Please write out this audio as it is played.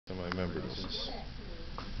This.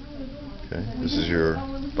 Okay, this is your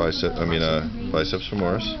biceps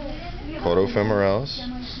femoris, Caudofemoralis,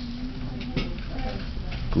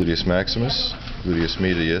 Gluteus maximus, Gluteus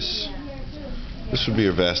medius. This would be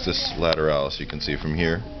your vastus lateralis, you can see from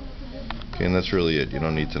here. Okay, and that's really it. You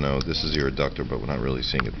don't need to know. This is your adductor, but we're not really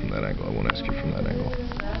seeing it from that angle. I won't ask you from that angle.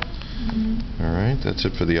 Alright, that's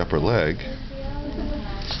it for the upper leg.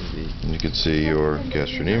 And you can see your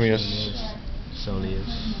gatrocnemius.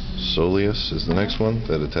 Soleus is the next one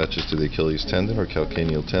that attaches to the Achilles tendon or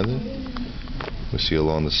calcaneal tendon. We see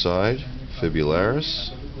along the side fibularis,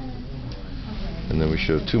 and then we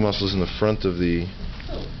show two muscles in the front of the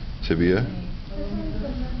tibia: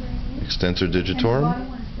 extensor digitorum,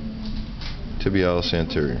 tibialis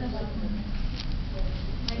anterior.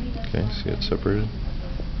 Okay, see it separated.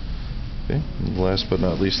 Okay, and last but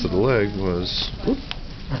not least of the leg was.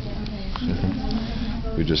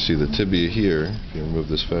 We just see the tibia here. If you remove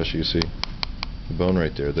this fascia, you see the bone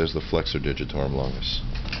right there. There's the flexor digitorum longus.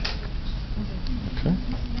 Okay.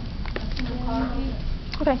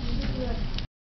 Okay.